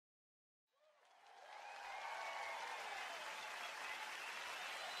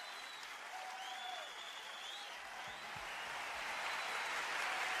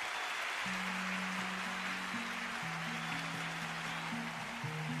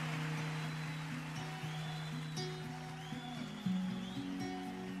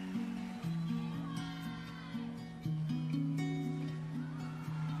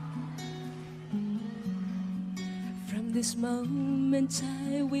this moment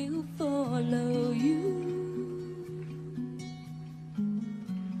I will follow you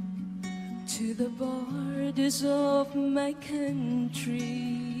to the borders of my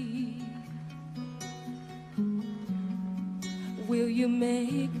country. Will you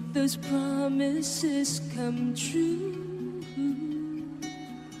make those promises come true?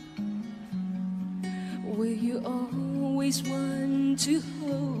 Will you always want to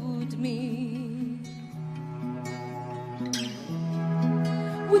hold me?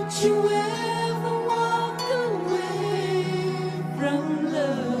 Would you ever walk away from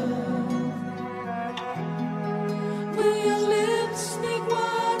love? Will your lips speak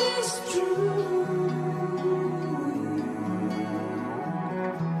what is true?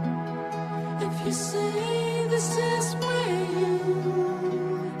 If you say this is where you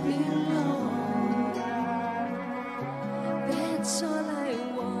belong, that's all I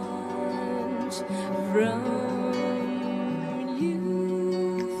want from you.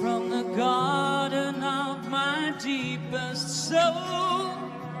 From the garden of my deepest soul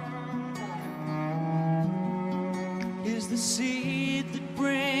is the seed that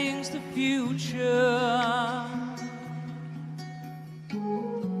brings the future.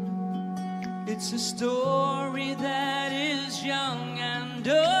 It's a story that is young and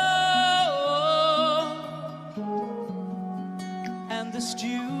old, and the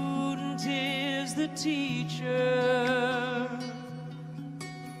student is the teacher.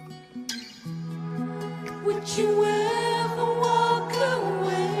 Would you ever walk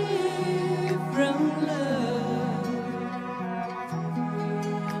away from love?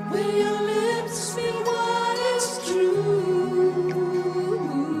 Will your lips speak what is true?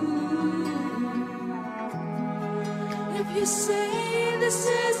 If you say this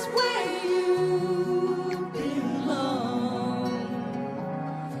is where you belong,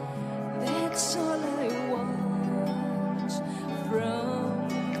 that's all I want from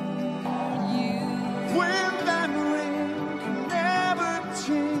you. Wind and rain can never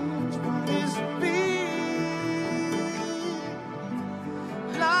change what is being.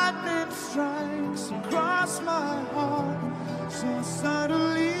 Lightning strikes across my heart so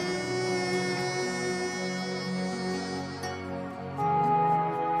suddenly.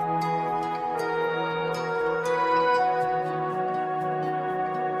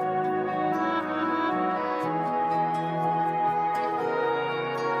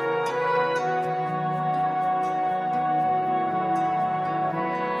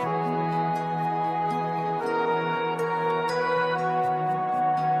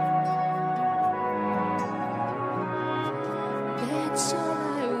 That's all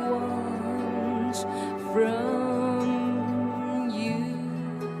I want from